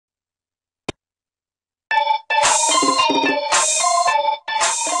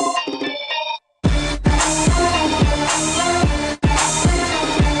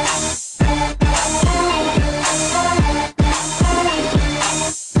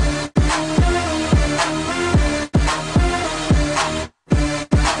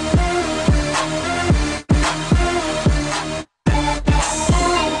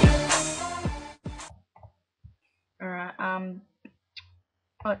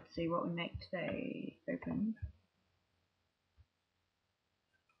let's see what we make today. Open.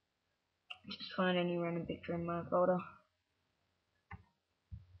 Just find any random picture in my folder.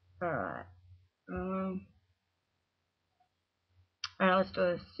 Alright. Alright, let's do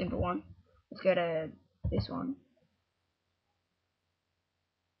a simple one. Let's go to this one.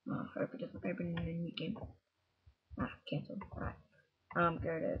 Oh, I hope it doesn't open in a new GIMP. Cancel. Alright.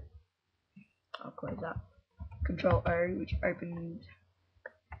 Go to, I'll close that. Control O, which opened,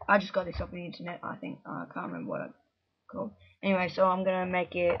 I just got this off the internet, I think. I can't remember what it's called. Anyway, so I'm gonna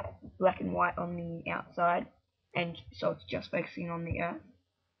make it black and white on the outside, and so it's just focusing on the earth.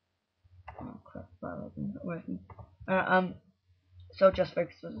 Oh crap, it's not working. So it just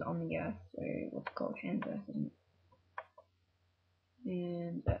focuses on the earth, so what's it called? Hand earth, isn't it?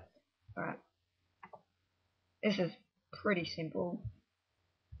 And earth. Alright. This is pretty simple.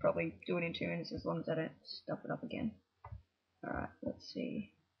 Probably do it in 2 minutes as long as I don't stuff it up again. Alright, let's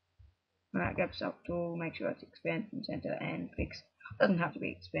see. Alright, go to self tool, make sure it's expand from center and fix. Doesn't have to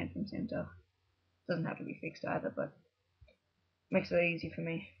be expand from center. Doesn't have to be fixed either, but makes it easy for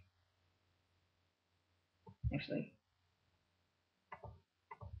me. Actually.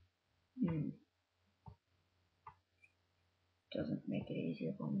 Doesn't make it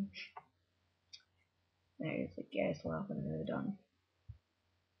easier for me. There's the gas laugh and we're done.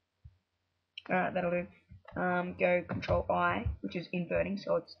 Alright, that'll do. Go Control I, which is inverting,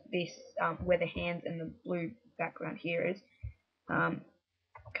 so it's this where the hands and the blue background here is.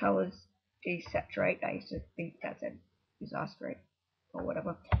 Colors, desaturate. I used to think that's a disaster rate or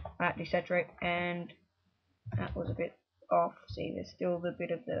whatever. Desaturate, and that was a bit off. See, there's still a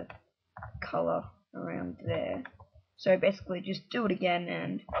bit of the color around there. So basically, just do it again,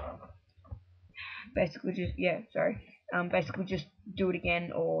 and basically just basically just do it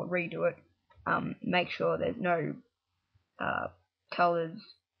again or redo it. Make sure there's no colors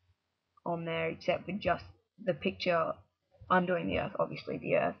on there except for just the picture. I'm doing the earth, obviously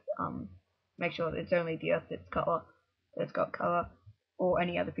the earth. Make sure that it's only the earth that's got color, or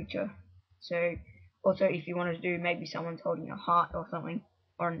any other picture. So also, if you wanted to do maybe someone's holding a heart or something,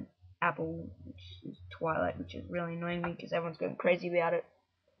 or an apple, which is Twilight, which is really annoying me because everyone's going crazy about it,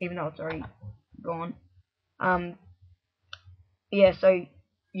 even though it's already gone. Yeah, so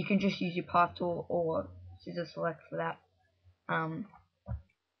you can just use your path tool or scissor select for that,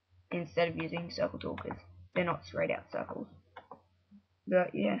 instead of using circle tool, because they're not straight out circles.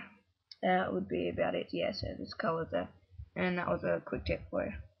 But yeah, that would be about it. Yeah, so there's colors there, and that was a quick tip for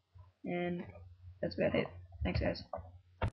you, and that's about it. Thanks guys.